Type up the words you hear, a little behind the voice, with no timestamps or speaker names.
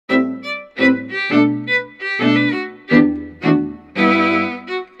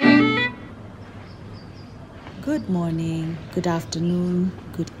Good morning, good afternoon,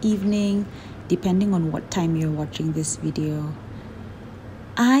 good evening, depending on what time you're watching this video.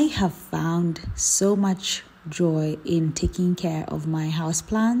 I have found so much joy in taking care of my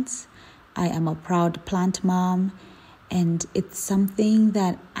houseplants. I am a proud plant mom, and it's something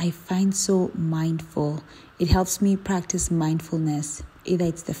that I find so mindful. It helps me practice mindfulness. Either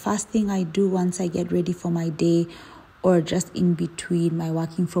it's the first thing I do once I get ready for my day, or just in between my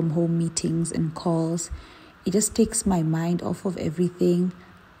working from home meetings and calls. It just takes my mind off of everything.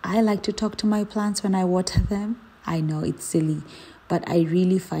 I like to talk to my plants when I water them. I know it's silly, but I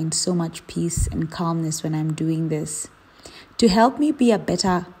really find so much peace and calmness when I'm doing this. To help me be a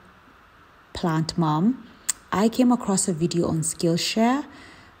better plant mom, I came across a video on Skillshare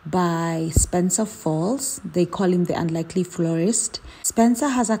by Spencer Falls. They call him the Unlikely Florist. Spencer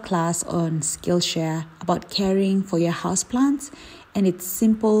has a class on Skillshare about caring for your houseplants, and it's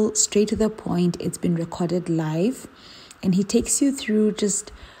simple, straight to the point. It's been recorded live, and he takes you through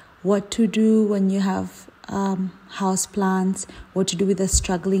just what to do when you have houseplants, what to do with a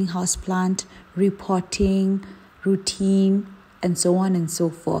struggling houseplant, reporting, routine, and so on and so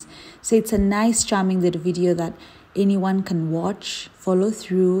forth. So it's a nice, charming little video that anyone can watch, follow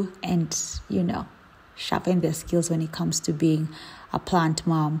through, and, sharpen their skills when it comes to being a plant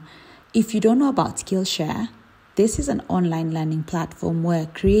mom. If you don't know about Skillshare, this is an online learning platform where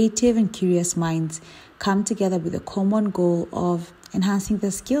creative and curious minds come together with a common goal of enhancing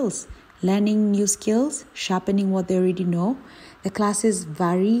their skills, learning new skills, sharpening what they already know. The classes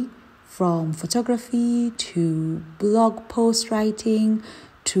vary from photography to blog post writing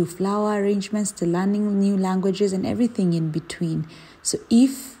to flower arrangements to learning new languages and everything in between. So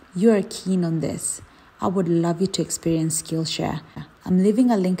if you're keen on this, I would love you to experience Skillshare. I'm leaving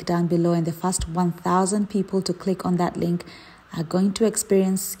a link down below, and the first 1,000 people to click on that link are going to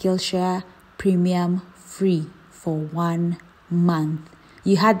experience Skillshare Premium free for 1 month.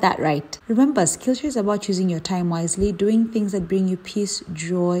 You had that right. Remember, Skillshare is about choosing your time wisely, doing things that bring you peace,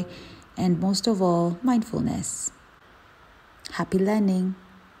 joy, and most of all, mindfulness. Happy learning.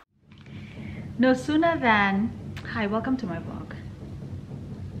 No sooner than... Hi, welcome to my vlog.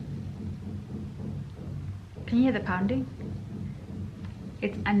 Can you hear the pounding?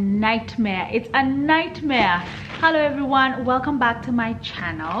 It's a nightmare. It's a nightmare. Hello everyone, welcome back to my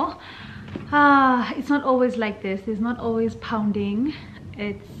channel. It's not always like this. There's not always pounding.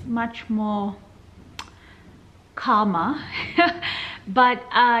 It's much more calmer. But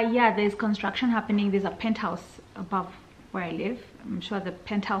yeah, there's construction happening. There's a penthouse above where I live. I'm sure the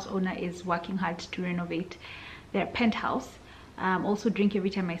penthouse owner is working hard to renovate their penthouse. Also drink every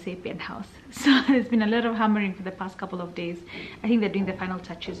time I say penthouse. So there's been a lot of hammering for the past couple of days. I think they're doing the final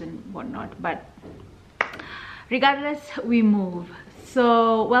touches and whatnot, but regardless, we move.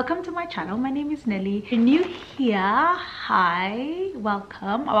 So welcome to my channel. My name is Nelly. If you're new here, hi,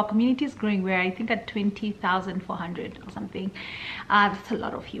 welcome. Our community is growing. We're, I think, at 20,400 or something. That's a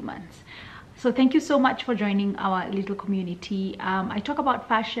lot of humans. So thank you so much for joining our little community. I talk about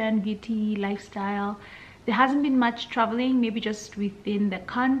fashion, beauty, lifestyle. There hasn't been much traveling, maybe just within the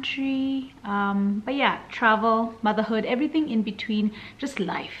country. But yeah, travel, motherhood, everything in between, just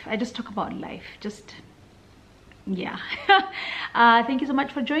life. I just talk about life, just, yeah. Thank you so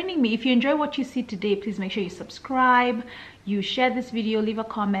much for joining me. If you enjoy what you see today, please make sure you subscribe, you share this video, leave a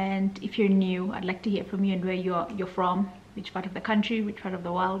comment. If you're new, I'd like to hear from you and where you're from, which part of the country, which part of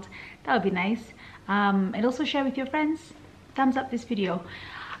the world. That would be nice. And also share with your friends. Thumbs up this video.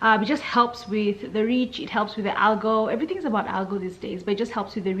 It just helps with the reach, it helps with the algo. Everything's about algo these days, but it just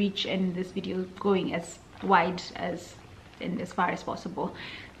helps with the reach and this video going as wide as and as far as possible.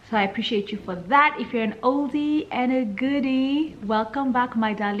 So I appreciate you for that. If you're an oldie and a goodie, welcome back,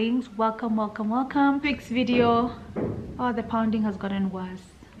 my darlings. Welcome, welcome, welcome. This week's video. Oh, the pounding has gotten worse.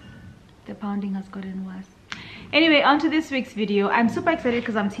 The pounding has gotten worse. Anyway, on to this week's video. I'm super excited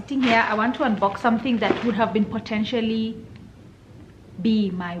because I'm sitting here. I want to unbox something that would have been potentially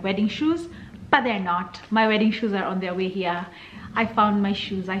be my wedding shoes, but they're not. My wedding shoes are on their way here. I found my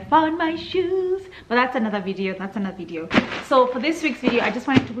shoes. But that's another video. So for this week's video, I just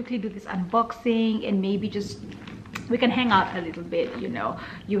wanted to quickly do this unboxing and maybe just we can hang out a little bit,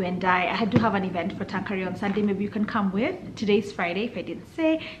 you and I had to have an event for Tankari on Sunday. Maybe you can come with. Today's Friday, if I didn't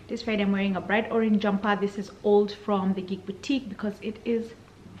say. This Friday I'm wearing a bright orange jumper. This is old from the Geek boutique because it is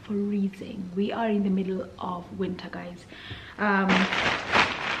freezing. We are in the middle of winter, guys.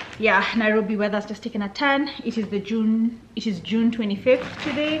 Yeah, Nairobi weather's just taken a turn. It is June 25th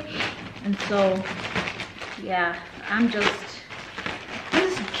today, and so yeah, I'm just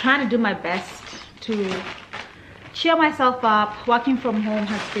trying to do my best to cheer myself up. Working from home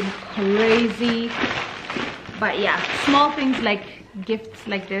has been crazy. But yeah, small things like gifts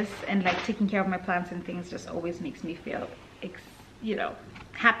like this and like taking care of my plants and things just always makes me feel, you know,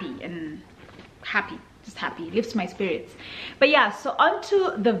 happy, just happy, lifts my spirits. But yeah, so on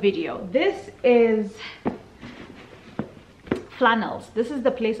to the video. This is Flannels. This is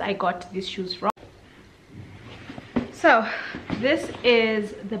the place I got these shoes from. So this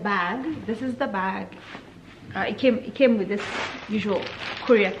is the bag. This is the bag. It came with this usual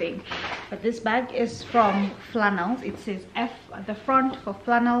courier thing, but this bag is from Flannels. It says F at the front for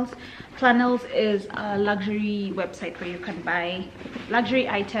Flannels. Flannels is a luxury website where you can buy luxury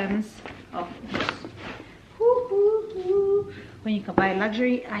items. Oh, when you can buy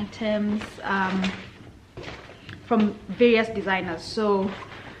luxury items from various designers. So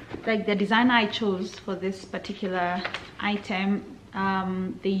like the designer I chose for this particular item,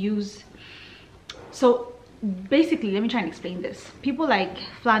 they use, so basically, let me try and explain this. People like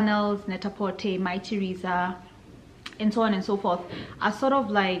Flannels, Net-a-Porter, Mighty Reza, and so on and so forth are sort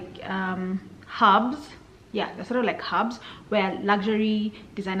of like hubs. Yeah, they're sort of like hubs where luxury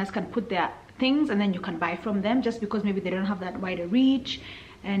designers can put their things and then you can buy from them, just because maybe they don't have that wider reach,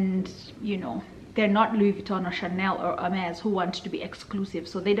 and you know, they're not Louis Vuitton or Chanel or Hermes who want to be exclusive,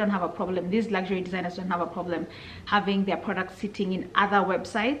 so they don't have a problem. These luxury designers don't have a problem having their products sitting in other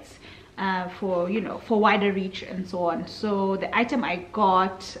websites for, you know, for wider reach and so on. So the item I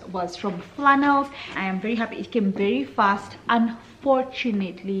got was from Flannels. I am very happy. It came very fast.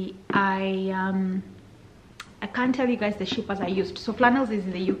 Unfortunately, I can't tell you guys the shippers I used. So Flannels is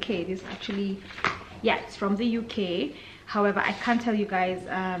in the UK. This actually, yeah, it's from the UK. However, I can't tell you guys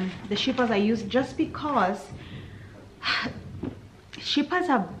the shippers I used, just because shippers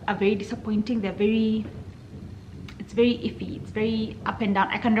are very disappointing. They're very, it's very iffy, it's very up and down.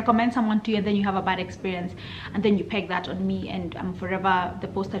 I can recommend someone to you and then you have a bad experience and then you peg that on me, and I'm forever the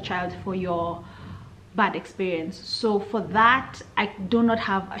poster child for your bad experience. So for that, I do not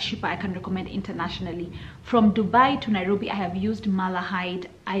have a shipper I can recommend internationally. From Dubai to Nairobi, I have used Malahide.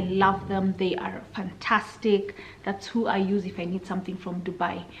 I love them. They are fantastic. That's who I use if I need something from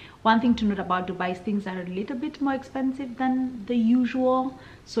Dubai. One thing to note about Dubai is things are a little bit more expensive than the usual.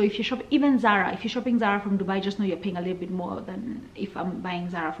 So if you shop, even Zara, if you're shopping Zara from Dubai, just know you're paying a little bit more than if I'm buying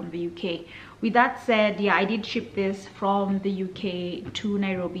Zara from the UK. With that said, yeah, I did ship this from the UK to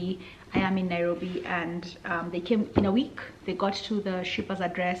Nairobi. I am in Nairobi, and they came in a week. They got to the shipper's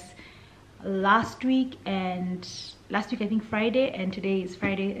address last week I think Friday, and today is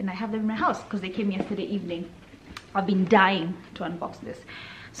Friday, and I have them in my house because they came yesterday evening. I've been dying to unbox this.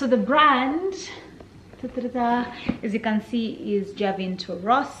 So the brand, as you can see, is Giavinto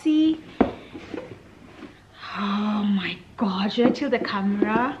Rossi. Oh my god, should I tilt the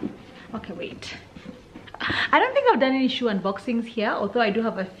camera? Okay, wait. I don't think I've done any shoe unboxings here, although I do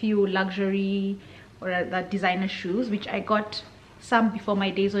have a few luxury or designer shoes, which I got some before my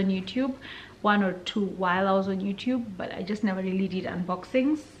days on YouTube, 1 or 2 while I was on YouTube, but I just never really did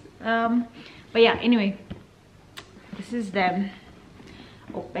unboxings. But yeah, anyway, this is them.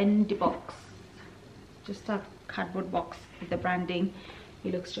 Open the box. Just a cardboard box with the branding.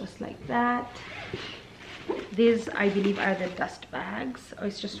 It looks just like that. These, I believe, are the dust bags, or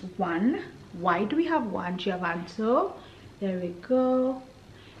it's just one. Why do we have one? Giavinto. There we go.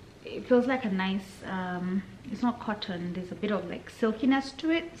 It feels like a nice, it's not cotton, there's a bit of like silkiness to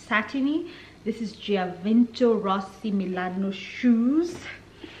it, satiny. This is Giavinto Rossi Milano shoes,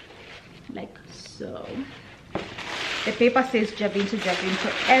 like so. The paper says Giavinto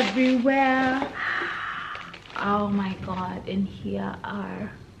everywhere. Oh my god, and here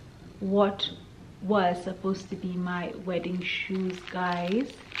are what was supposed to be my wedding shoes,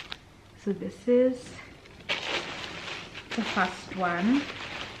 guys. So this is the first one.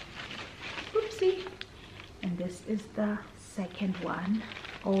 Oopsie. And this is the second one.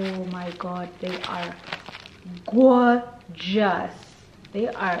 Oh my god, they are gorgeous. They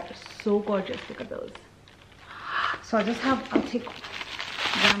are so gorgeous. Look at those. So I'll take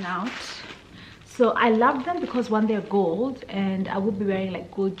one out. So I love them because, one, they're gold, and I will be wearing like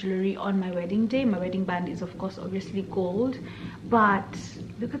gold jewelry on my wedding day. My wedding band is of course obviously gold, but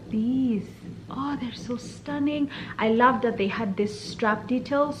look at these. Oh, they're so stunning. I love that they had this strap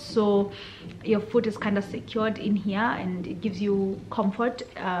detail, so your foot is kind of secured in here and it gives you comfort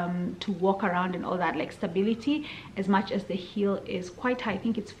to walk around and all that, like stability, as much as the heel is quite high. I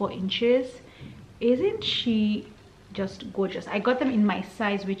think it's 4 inches. Isn't she just gorgeous? I got them in my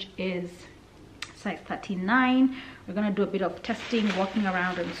size, which is size 39. We're gonna do a bit of testing, walking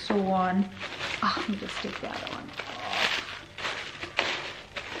around and so on. Let me just take the other one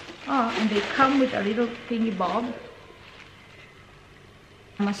off. And they come with a little thingy bob.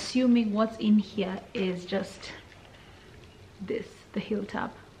 I'm assuming what's in here is just this, the heel tab,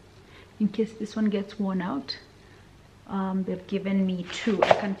 in case this one gets worn out. They've given me 2.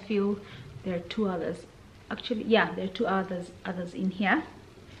 I can feel there are 2 others. Actually, yeah, there are 2 others in here.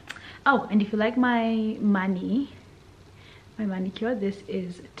 Oh, and if you like my manicure, this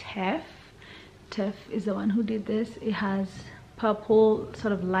is Tef. Tef is the one who did this. It has purple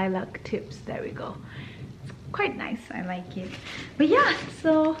sort of lilac tips. There we go. It's quite nice. I like it. But yeah,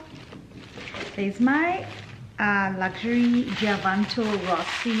 so there's my luxury Giovanto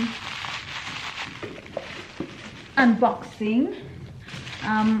Rossi unboxing.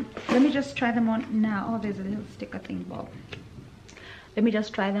 Let me just try them on now. Oh, there's a little sticker thing, Bob. Let me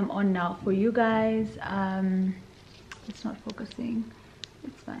just try them on now for you guys. It's not focusing.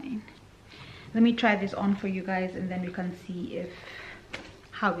 It's fine. Let me try this on for you guys, and then we can see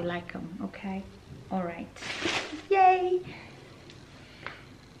how we like them. Okay. All right. Yay.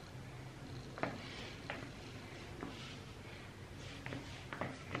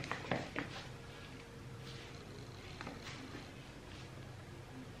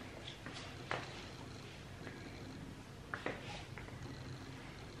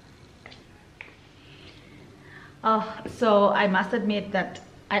 So I must admit that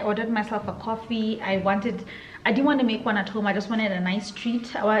I ordered myself a coffee. I didn't want to make one at home. I just wanted a nice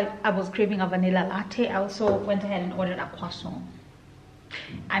treat. I was craving a vanilla latte. I also went ahead and ordered a croissant.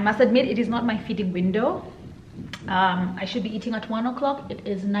 I must admit, it is not my feeding window. I should be eating at 1 o'clock. It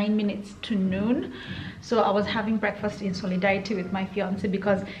is 9 minutes to noon. So I was having breakfast in solidarity with my fiance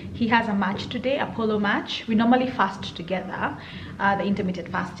because he has a match today, a polo match. We normally fast together, the intermittent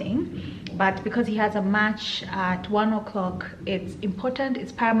fasting. But because he has a match at 1 o'clock, it's important,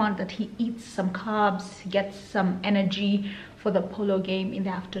 it's paramount that he eats some carbs, gets some energy for the polo game in the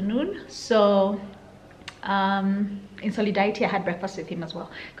afternoon. So in solidarity, I had breakfast with him as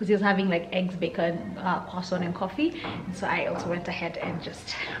well because he was having like eggs, bacon, croissant and coffee. And so I also went ahead and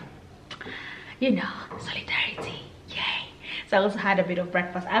just, you know, solidarity, yay. So I also had a bit of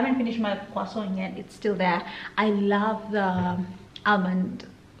breakfast. I haven't finished my croissant yet, it's still there. I love the almond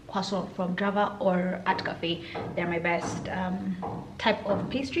croissant from Java or at Cafe. They're my best type of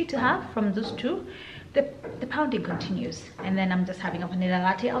pastry to have from those two. The pounding continues, and then I'm just having a vanilla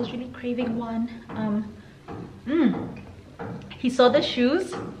latte. I was really craving one. He saw the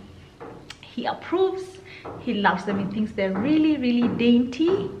shoes, he approves, he loves them, he thinks they're really, really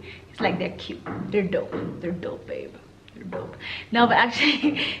dainty. He's like, they're cute, they're dope, babe, they're dope. No, but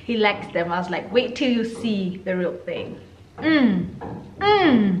actually he likes them. I was like, wait till you see the real thing.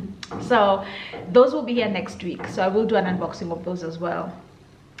 So those will be here next week, so I will do an unboxing of those as well.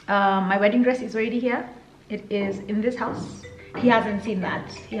 My wedding dress is already here. It is in this house. He hasn't seen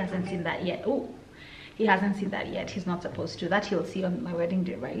that yet. Oh, he hasn't seen that yet. He's not supposed to. That he'll see on my wedding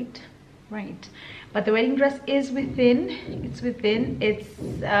day, right? But the wedding dress is within. It's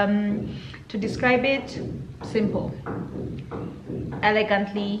to describe it, simple,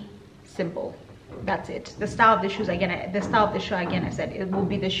 elegantly simple. That's it. The style of the shoes again, the style of the show again, I said it will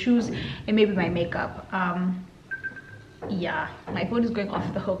be the shoes and maybe my makeup. Yeah, my phone is going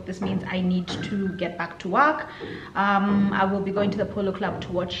off the hook. This means I need to get back to work. I will be going to the polo club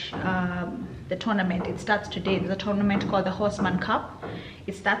to watch the tournament. It starts today. There's a tournament called the Horseman Cup.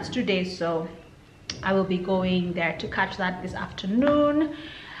 It starts today, so I will be going there to catch that this afternoon,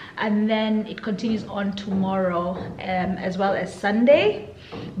 and then it continues on tomorrow as well as Sunday.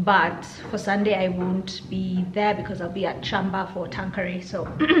 But for Sunday I won't be there because I'll be at Chamba for Tanqueray, so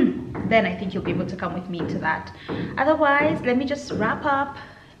then I think you'll be able to come with me to that. Otherwise, let me just wrap up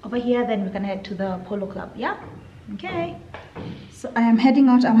over here, then we can head to the polo club. Yeah, okay. So I am heading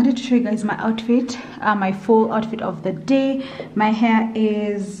out. I wanted to show you guys my outfit, my full outfit of the day. My hair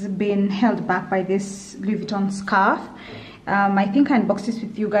is being held back by this Louis Vuitton scarf. I think I unboxed this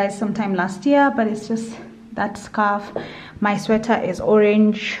with you guys sometime last year, but it's just that scarf. My sweater is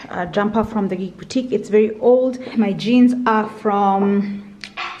orange, jumper from the Geek boutique. It's very old. My jeans are from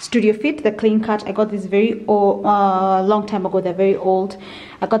Studio Fit, the clean cut. I got this very old, long time ago. They're very old.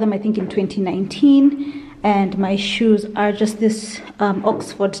 I got them I think in 2019. And my shoes are just this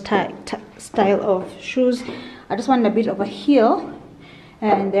Oxford style of shoes. I just wanted a bit of a heel,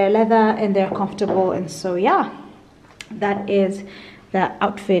 and they're leather and they're comfortable. And so yeah, that is the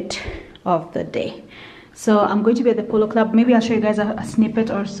outfit of the day. So I'm going to be at the polo club. Maybe I'll show you guys a snippet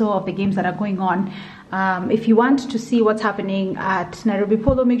or so of the games that are going on. If you want to see what's happening at Nairobi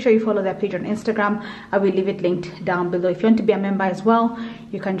Polo, make sure you follow their page on Instagram. I will leave it linked down below. If you want to be a member as well,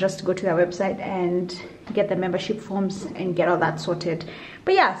 you can just go to their website and get the membership forms and get all that sorted.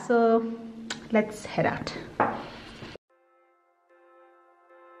 But yeah, so let's head out.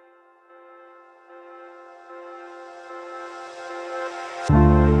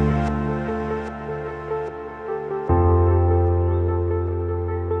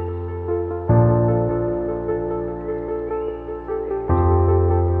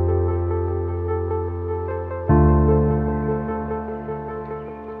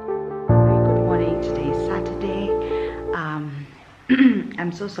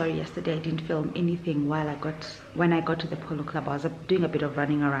 I'm so sorry yesterday I didn't film anything when I got to the polo club. I was doing a bit of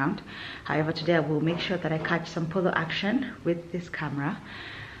running around. However, today I will make sure that I catch some polo action with this camera.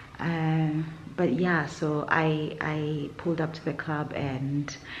 But yeah, so I pulled up to the club,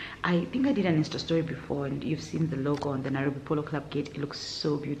 and I think I did an Insta story before, and you've seen the logo on the Nairobi Polo Club gate. It looks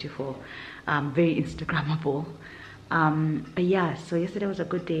so beautiful, very Instagrammable. But yeah, so yesterday was a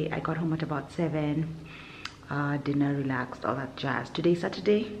good day. I got home at about 7. Dinner, relaxed, all that jazz. Today's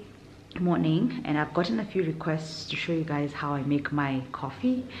Saturday morning, and I've gotten a few requests to show you guys how I make my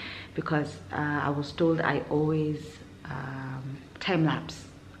coffee, because I was told I always time-lapse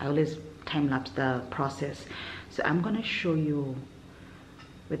the process. So I'm gonna show you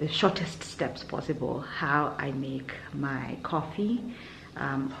with the shortest steps possible how I make my coffee.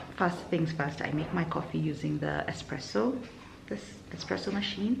 First things first, I make my coffee using the this espresso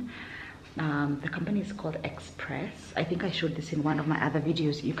machine. The company is called Express. I think I showed this in one of my other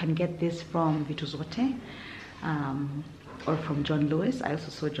videos. You can get this from Vitu Zote or from John Lewis. I also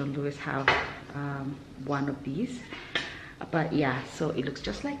saw John Lewis have one of these. But yeah, so it looks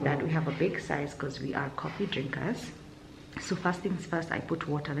just like that. We have a big size because we are coffee drinkers. So first things first, I put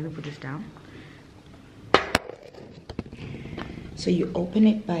water. Let me put this down. So you open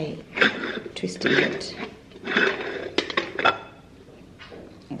it by twisting it.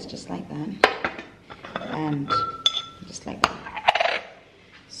 It's just like that, and just like that.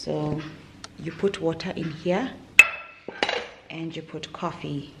 So you put water in here, and you put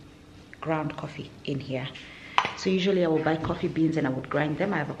coffee, ground coffee in here. So usually I will buy coffee beans and I would grind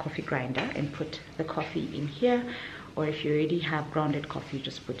them. I have a coffee grinder, and put the coffee in here, or if you already have grounded coffee,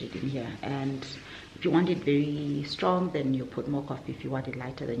 just put it in here. And if you want it very strong, then you put more coffee. If you want it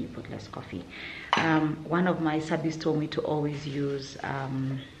lighter, then you put less coffee. One of my subbies told me to always use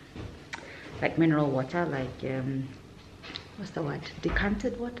like mineral water, like what's the word,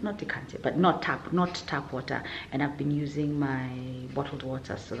 decanted water, not decanted, but not tap water. And I've been using my bottled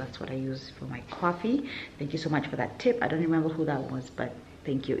water, so that's what I use for my coffee. Thank you so much for that tip. I don't remember who that was, but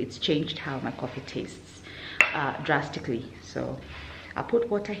thank you. It's changed how my coffee tastes drastically. So I put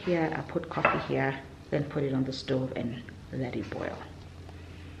water here, I put coffee here, then put it on the stove and let it boil.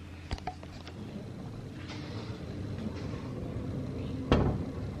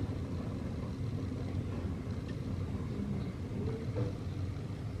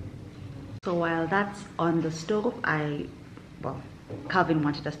 So while that's on the stove, Calvin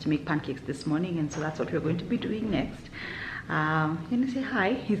wanted us to make pancakes this morning, and so that's what we're going to be doing next. You gonna say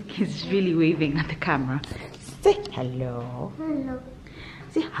hi? He's really waving at the camera. Say hello. Hello.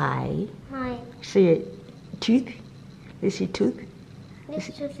 Say hi. Hi. See your tooth? Is your tooth? This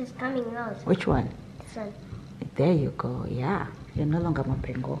tooth is coming out. Which one? This one. There you go. Yeah. You're no longer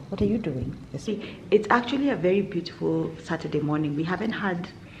Mapengo. What are you doing? See, it's actually a very beautiful Saturday morning. We haven't had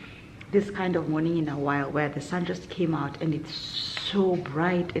this kind of morning in a while, where the sun just came out and it's so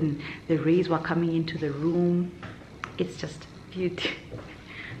bright and the rays were coming into the room. It's just beautiful.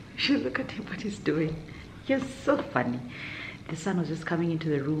 You should look at him, what he's doing. He's so funny. The sun was just coming into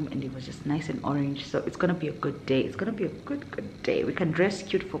the room and it was just nice and orange. So it's gonna be a good day. It's gonna be a good day. We can dress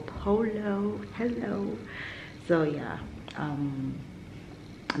cute for polo. Hello. So yeah, I'm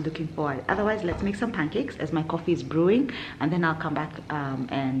looking forward. Otherwise, let's make some pancakes as my coffee is brewing, and then I'll come back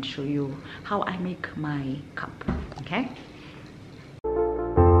and show you how I make my cup. Okay.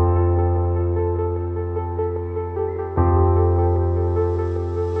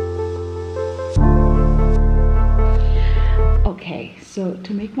 Okay, so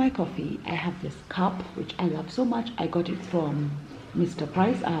to make my coffee, I have this cup which I love so much. I got it from Mr.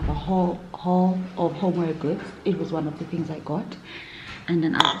 Price. I have a haul of homeware goods. It was one of the things I got. And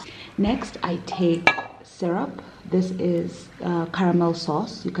then next I take syrup. This is caramel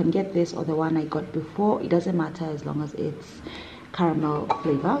sauce. You can get this or the one I got before. It doesn't matter as long as it's caramel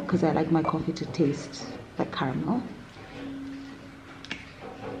flavor, because I like my coffee to taste like caramel.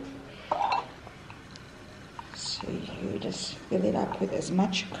 So you just fill it up with as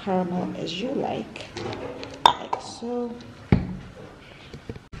much caramel as you like so.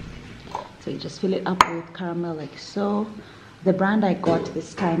 So you just fill it up with caramel like so. The brand I got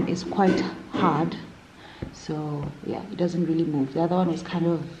this time is quite hard, so yeah, it doesn't really move. The other one was kind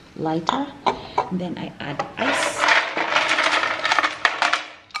of lighter. And then I add ice.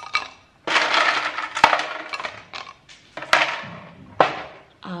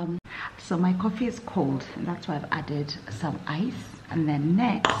 So my coffee is cold, and that's why I've added some ice. And then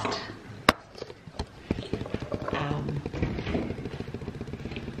next,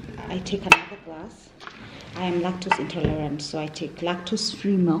 I take another glass. I am lactose intolerant, so I take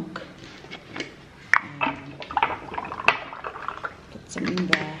lactose-free milk. Put some in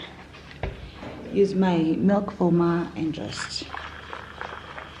there. Use my milk foamer and just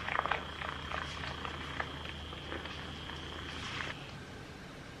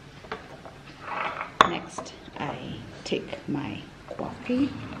next I take my coffee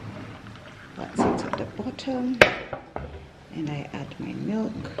that sits at the bottom and I add my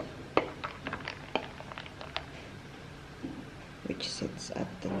milk, which sits at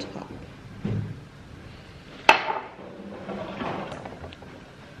the top.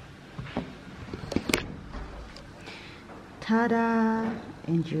 Ta-da!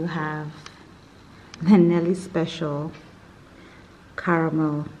 And you have the Nelly special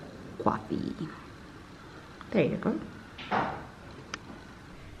caramel coffee. There you go.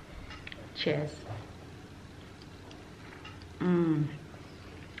 Cheers.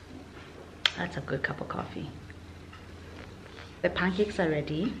 That's a good cup of coffee. The pancakes are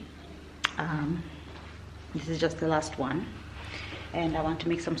ready. This is just the last one. And I want to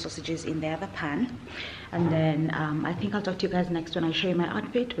make some sausages in the other pan. And then I think I'll talk to you guys next when I show you my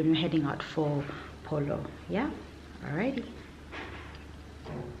outfit when we're heading out for polo. Yeah? Alrighty.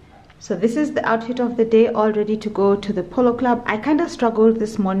 So this is the outfit of the day, all ready to go to the polo club. I kind of struggled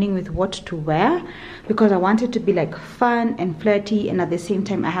this morning with what to wear because I wanted to be like fun and flirty, and at the same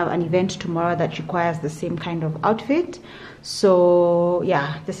time I have an event tomorrow that requires the same kind of outfit. So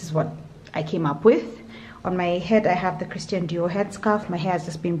yeah, this is what I came up with. On my head I have the Christian Dior headscarf. My hair has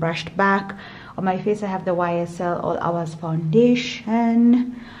just been brushed back. On my face I have the YSL All Hours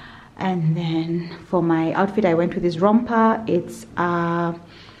foundation. And then for my outfit I went with this romper. It's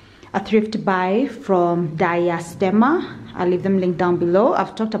a thrift buy from Diastema. I'll leave them linked down below.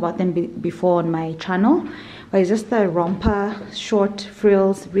 I've talked about them before on my channel, but it's just a romper, short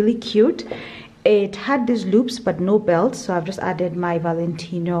frills, really cute. It had these loops but no belt, so I've just added my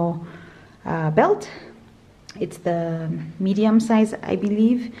Valentino belt. It's the medium size, I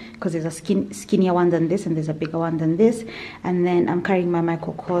believe, because there's a skinnier one than this and there's a bigger one than this. And then I'm carrying my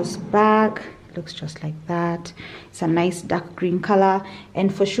Michael Kors bag. Looks just like that. It's a nice dark green color.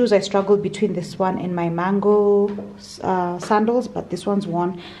 And for shoes I struggled between this one and my mango sandals, but this one's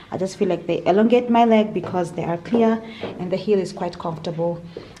worn. I just feel like they elongate my leg because they are clear and the heel is quite comfortable.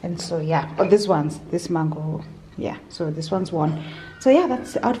 And so yeah, but this mango, yeah, so this one's worn. So yeah,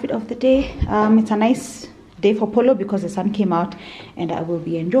 that's the outfit of the day. It's a nice day for polo because the sun came out and I will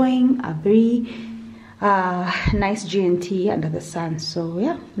be enjoying a very nice G&T under the sun. So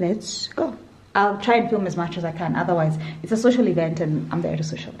yeah, let's go. I'll try and film as much as I can, otherwise it's a social event and I'm there to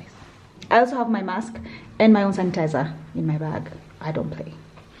socialize. I also have my mask and my own sanitizer in my bag. I don't play.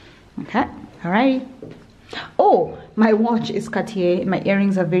 Okay, alright. Oh, my watch is Cartier. My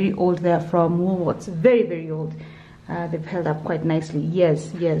earrings are very old. They're from Woolworths. Very, very old. They've held up quite nicely.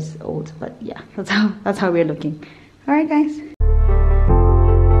 Years old, but yeah, that's how we're looking. Alright guys.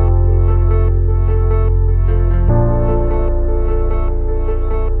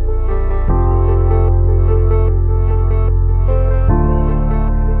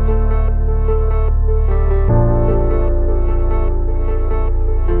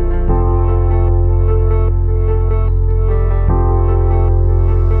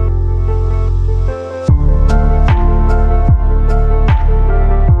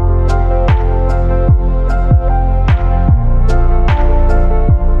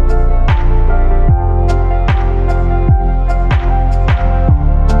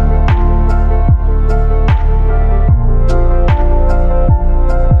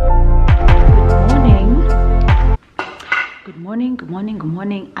 Good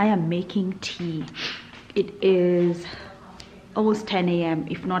morning. I am making tea. It is almost 10 a.m.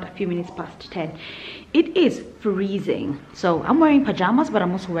 if not a few minutes past 10. It is freezing, so I'm wearing pajamas, but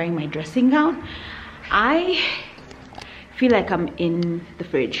I'm also wearing my dressing gown. I feel like I'm in the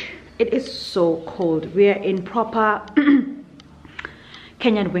fridge. It is so cold. We're in proper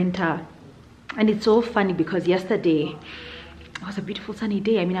Kenyan winter, and it's so funny because yesterday it was a beautiful sunny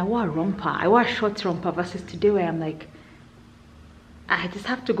day. I mean, I wore a romper. I wore a short romper versus today where I'm like, I just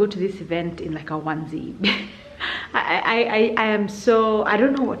have to go to this event in like a onesie. I am so, I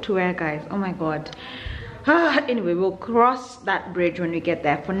don't know what to wear, guys. Oh my god. Anyway, we'll cross that bridge when we get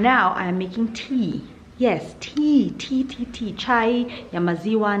there. For now, I am making tea. Yes, tea. Chai ya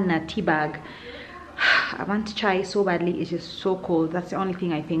maziwa na tea bag. I want chai so badly. It's just so cold. That's the only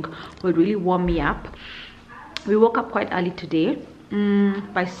thing I think will really warm me up. We woke up quite early today.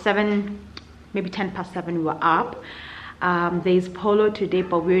 By 7, maybe 10 past 7 we were up. There's polo today,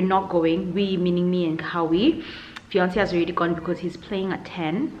 but we're not going. We, meaning me and Howie. Fiance has already gone because he's playing at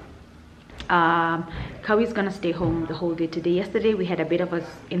 10. Kawi's gonna stay home the whole day today. Yesterday we had a bit of an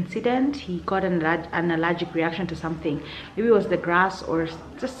incident. He got an allergic reaction to something. Maybe it was the grass or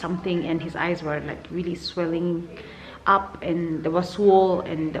just something, and his eyes were like really swelling up, and there was swole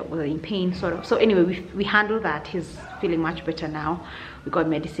and that was in pain sort of. So anyway, we handled that. He's feeling much better now. We got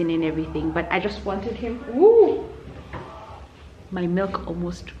medicine and everything, but I just wanted him. Ooh, my milk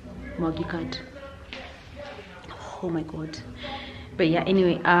almost muggy cut. Oh my god. But yeah,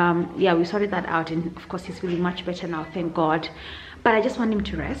 anyway, yeah, we sorted that out, and of course he's feeling much better now, thank god. But I just want him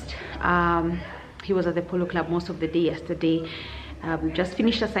to rest. He was at the polo club most of the day yesterday. We just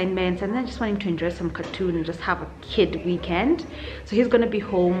finished assignments, and then I just want him to enjoy some cartoon and just have a kid weekend. So he's gonna be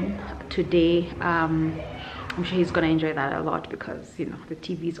home today. I'm sure he's gonna enjoy that a lot, because you know the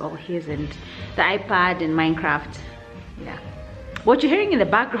TV is all his, and the iPad and Minecraft. Yeah. What you're hearing in the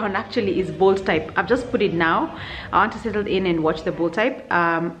background actually is Bold Type. I've just put it now. I want to settle in and watch the Bold Type.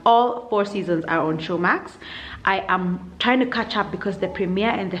 All 4 seasons are on Showmax. I am trying to catch up because the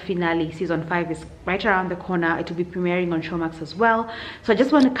premiere and the finale, season 5, is right around the corner. It will be premiering on Showmax as well. So I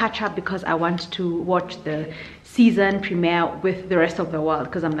just want to catch up because I want to watch the season premiere with the rest of the world,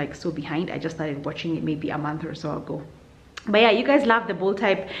 because I'm like so behind. I just started watching it maybe a month or so ago. But yeah, you guys love the Bold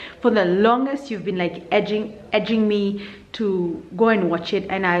Type. For the longest you've been like edging me to go and watch it,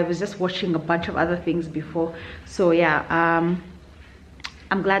 and I was just watching a bunch of other things before. So yeah,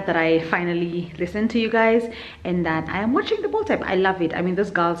 I'm glad that I finally listened to you guys and that I am watching the Bold Type. I love it. I mean,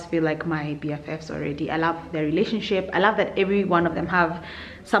 those girls feel like my BFFs already. I love their relationship. I love that every one of them have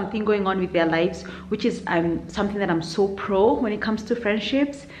something going on with their lives, which is something that I'm so pro when it comes to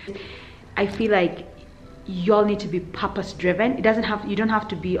friendships. I feel like y'all need to be purpose driven. You don't have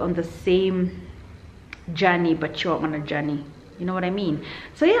to be on the same journey, but you're on a journey, you know what I mean?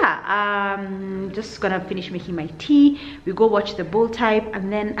 So yeah, just gonna finish making my tea. We go watch the Bold Type,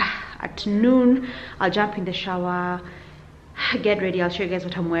 and then at noon I'll jump in the shower, get ready. I'll show you guys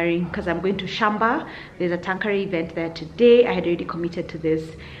what I'm wearing, because I'm going to Shamba. There's a Tankery event there today. I had already committed to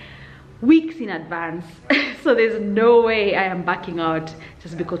this weeks in advance, so there's no way I am backing out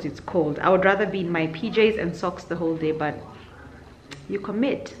just because it's cold. I would rather be in my PJs and socks the whole day, but you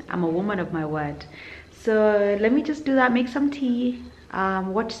commit. I'm a woman of my word. So let me just do that, make some tea,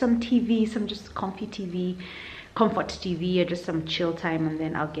 watch some TV, some just comfy TV, comfort TV, or just some chill time, and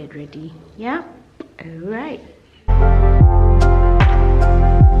then I'll get ready. Yeah, all right.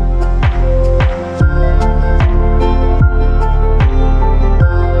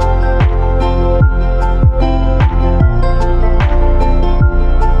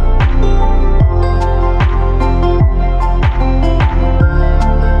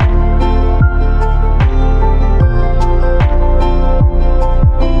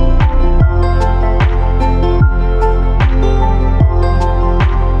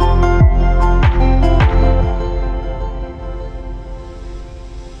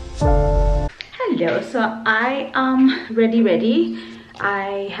 So I am ready.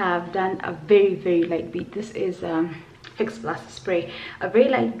 I have done a very light beat. This is Fix Plus spray, a very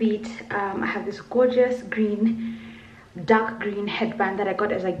light beat. I have this gorgeous dark green headband that I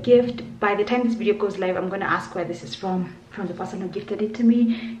got as a gift. By the time this video goes live, I'm going to ask where this is from the person who gifted it to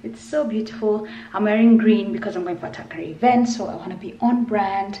me. It's so beautiful. I'm wearing green because I'm going for a Tankery event, so I want to be on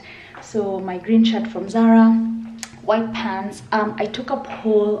brand. So my green shirt from Zara, white pants. I took a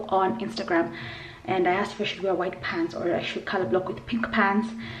poll on Instagram, and I asked if I should wear white pants or I should color block with pink pants.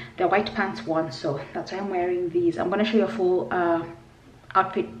 The white pants won, so that's why I'm wearing these. I'm going to show you a full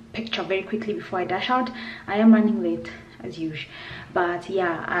outfit picture very quickly before I dash out. I am running late as usual, but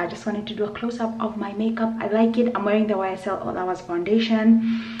yeah, I just wanted to do a close-up of my makeup. I like it. I'm wearing the YSL All Hours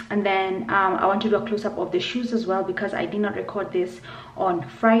foundation, and then I want to do a close-up of the shoes as well, because I did not record this on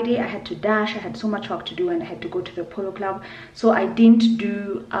Friday. I had to dash. I had so much work to do, and I had to go to the polo club, so I didn't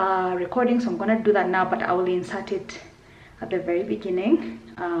do recording. So I'm gonna do that now, but I will insert it at the very beginning.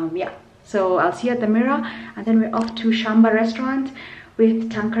 Yeah, so I'll see you at the mirror, and then we're off to Shamba restaurant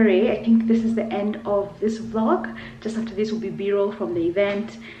with Tankery. I think this is the end of this vlog. Just after this will be b-roll from the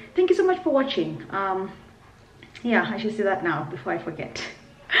event. Thank you so much for watching. Yeah, I should say that now before I forget.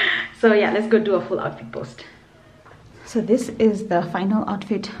 So yeah, let's go do a full outfit post. So this is the final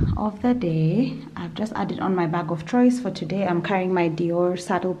outfit of the day. I've just added on my bag of choice for today. I'm carrying my Dior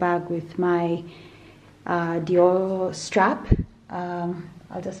saddle bag with my Dior strap.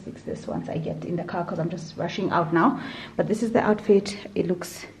 I'll just fix this once I get in the car because I'm just rushing out now. But this is the outfit. It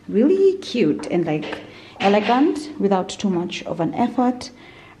looks really cute and like elegant without too much of an effort.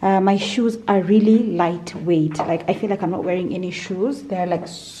 My shoes are really lightweight. Like I feel like I'm not wearing any shoes. They're like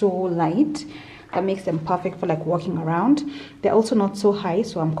so light. that makes them perfect for like walking around. They're also not so high,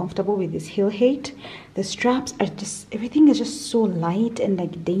 so I'm comfortable with this heel height. The straps are just, everything is just so light and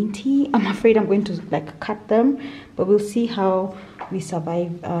like dainty. I'm afraid I'm going to like cut them, but we'll see how we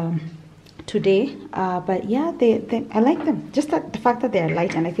survive today. But yeah, I like them. Just that the fact that they're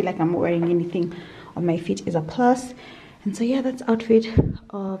light and I feel like I'm not wearing anything on my feet is a plus. And so yeah, that's outfit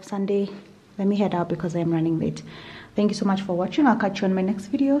of Sunday. Let me head out because I'm running late. Thank you so much for watching. I'll catch you on my next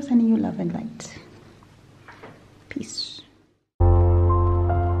video. Sending you love and light. Peace.